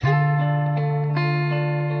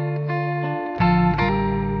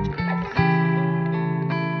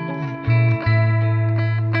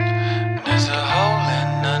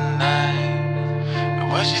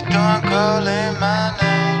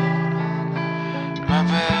my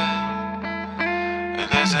bed.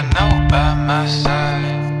 There's a note by my side,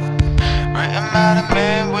 written by the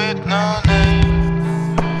man with no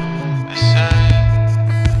name. It says,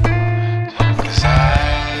 'cause I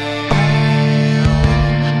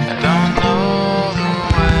don't know the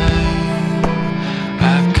way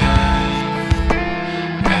I came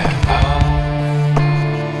at all,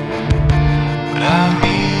 but I'll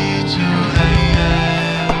meet you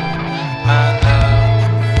there, my love,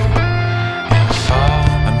 and fall.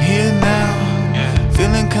 I'm here now,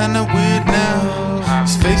 feeling kinda weird now.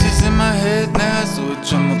 These faces in my head now, so I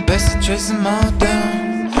try my best to trace them all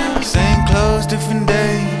down. Same clothes, different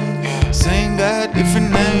day, same guy, different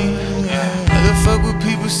name. Never fuck what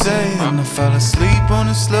people say, and I fall asleep on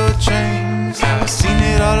a slow train. I seen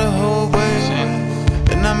it all the whole way,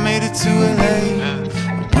 then I made it to LA.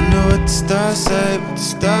 I wonder what the stars say, what the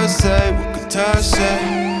stars say, what guitars say.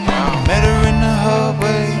 Met her in the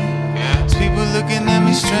hallway, there's people looking at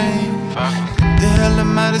me strange. What the hell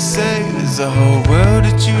am I to say? There's a whole world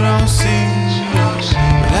that you don't see.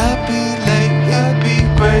 But I'll be late, you'll be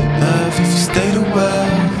great, love, if you stayed a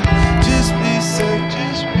while. Just be safe,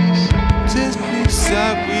 just be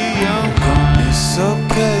sorry I'm gone. It's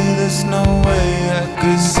okay, there's no way I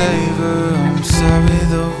could save her. I'm sorry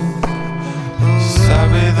though,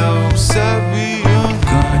 sorry though, sorry I'm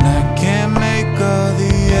gone. I can't make all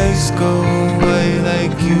the eggs go away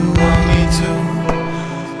like you want me to.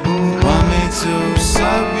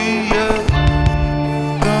 Sorry you're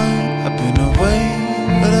gone, I've been away,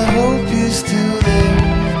 but I hope you're still there.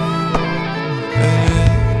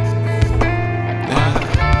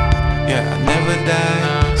 Yeah, I never died,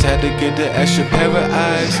 just had to get the extra pair of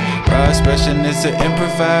eyes. Raw expression is to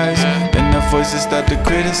improvise, then the voices start to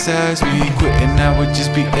criticize me. Quitting I would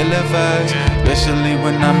just be ill-advised, especially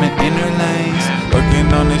when I'm in inner lanes. Working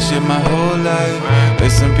on this shit my whole life.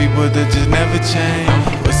 There's some people that just never change.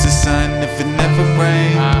 What's the sun if it never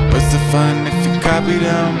rains? What's the fun if you copy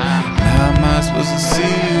them? How am I supposed to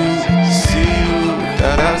see you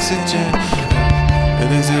without oxygen?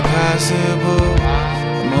 It is impossible.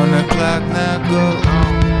 I'm on the clock now, go.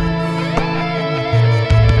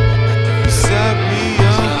 Sorry,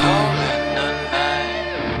 I'm calling the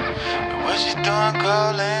night. What you doing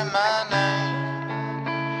calling my name?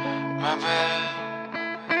 My bad.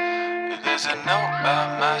 There's a note by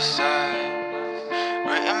my side,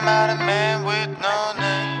 written by the man with no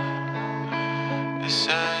name. It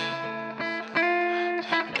says,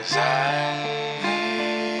 'cause I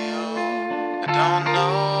don't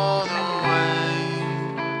know the way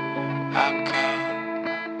I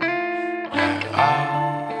came at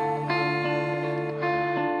all,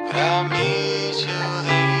 but I'll meet you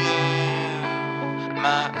there,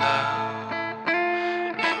 my love,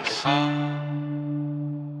 and fall.